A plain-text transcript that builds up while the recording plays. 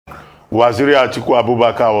Waziri Atiku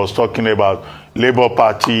Abubakar was talking about Labour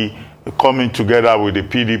Party coming together with the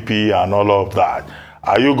PDP and all of that.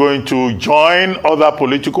 Are you going to join other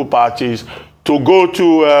political parties to go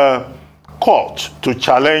to court to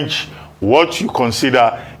challenge what you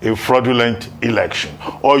consider a fraudulent election?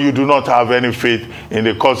 Or you do not have any faith in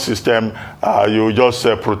the court system, you just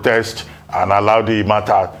protest and allow the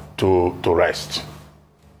matter to rest?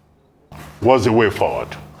 What's the way forward?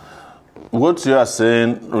 What you are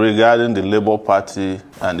saying regarding the Labour Party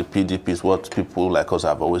and the PDP is what people like us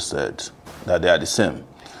have always said, that they are the same.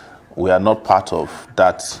 We are not part of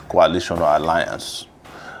that coalition or alliance.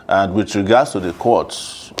 And with regards to the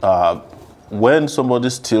courts, when somebody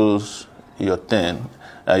steals your thing,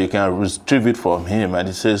 you can retrieve it from him, and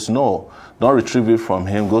he says, no, don't retrieve it from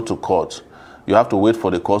him, go to court. You have to wait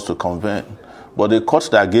for the courts to convene. But the court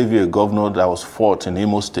that gave you a governor that was fought in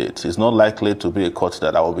Imo State is not likely to be a court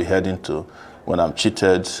that I will be heading to when I'm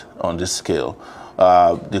cheated on this scale.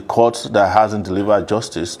 The court that hasn't delivered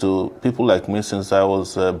justice to people like me since I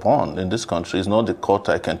was born in this country is not the court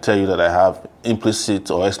I can tell you that I have implicit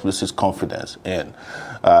or explicit confidence in.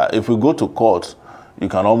 If we go to court, you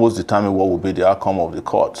can almost determine what will be the outcome of the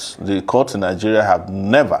courts. The courts in Nigeria have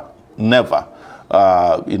never nullified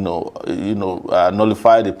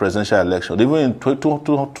the presidential election. Even in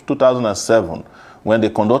 2007, when they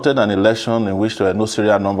conducted an election in which there were no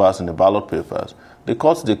serial numbers in the ballot papers, the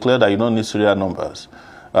courts declared that you don't need serial numbers.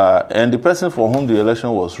 And the person for whom the election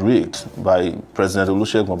was rigged by President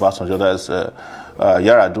Olusegun Obasanjo, that's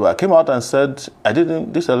Yar'Adua, came out and said,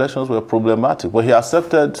 these elections were problematic, but he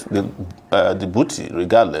accepted the booty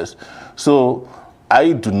regardless. So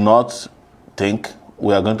I do not think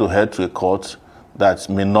we are going to head to a court that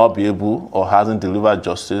may not be able or hasn't delivered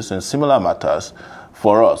justice in similar matters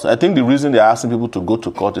for us. I think the reason they're asking people to go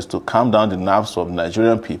to court is to calm down the nerves of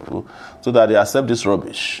Nigerian people so that they accept this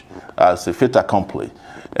rubbish as a fait accompli,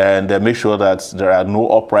 and they make sure that there are no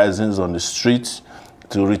uprisings on the streets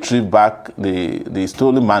to retrieve back the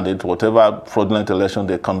stolen mandate, whatever fraudulent election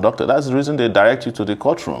they conducted. That's the reason they direct you to the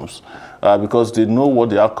courtrooms, because they know what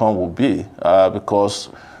the outcome will be, because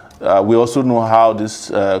we also know how these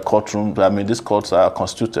these courts are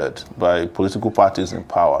constituted by political parties in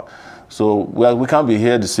power. So we can't be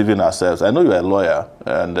here deceiving ourselves. I know you're a lawyer,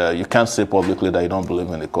 and you can't say publicly that you don't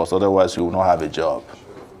believe in the courts. Otherwise, you will not have a job.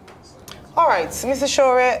 All right, Mr.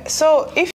 Sowore. So if